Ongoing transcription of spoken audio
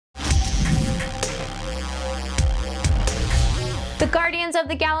The Guardians of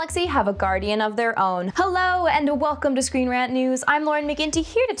the Galaxy have a guardian of their own. Hello and welcome to Screen Rant News. I'm Lauren McGinty,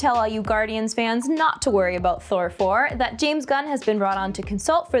 here to tell all you Guardians fans not to worry about Thor 4, that James Gunn has been brought on to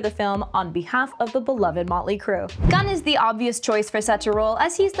consult for the film on behalf of the beloved motley crew. Gunn is the obvious choice for such a role,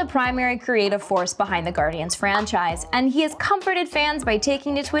 as he's the primary creative force behind the Guardians franchise, and he has comforted fans by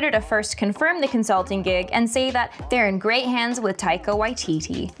taking to Twitter to first confirm the consulting gig and say that they're in great hands with Taika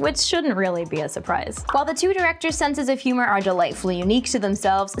Waititi, which shouldn't really be a surprise. While the two directors' senses of humor are delightfully unique to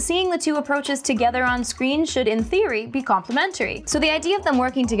themselves, seeing the two approaches together on screen should, in theory, be complementary. So the idea of them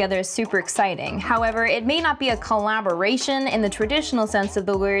working together is super exciting. However, it may not be a collaboration in the traditional sense of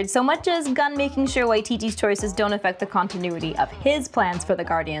the word, so much as Gunn making sure Waititi's choices don't affect the continuity of his plans for the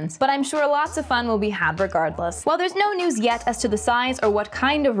Guardians. But I'm sure lots of fun will be had regardless. While there's no news yet as to the size or what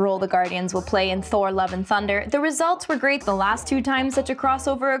kind of role the Guardians will play in Thor: Love and Thunder, the results were great the last two times such a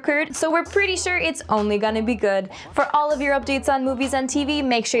crossover occurred, so we're pretty sure it's only gonna be good. For all of your updates on movies and TV,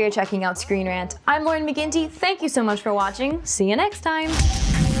 make sure you're checking out Screen Rant. I'm Lauren McGinty, thank you so much for watching, see you next time!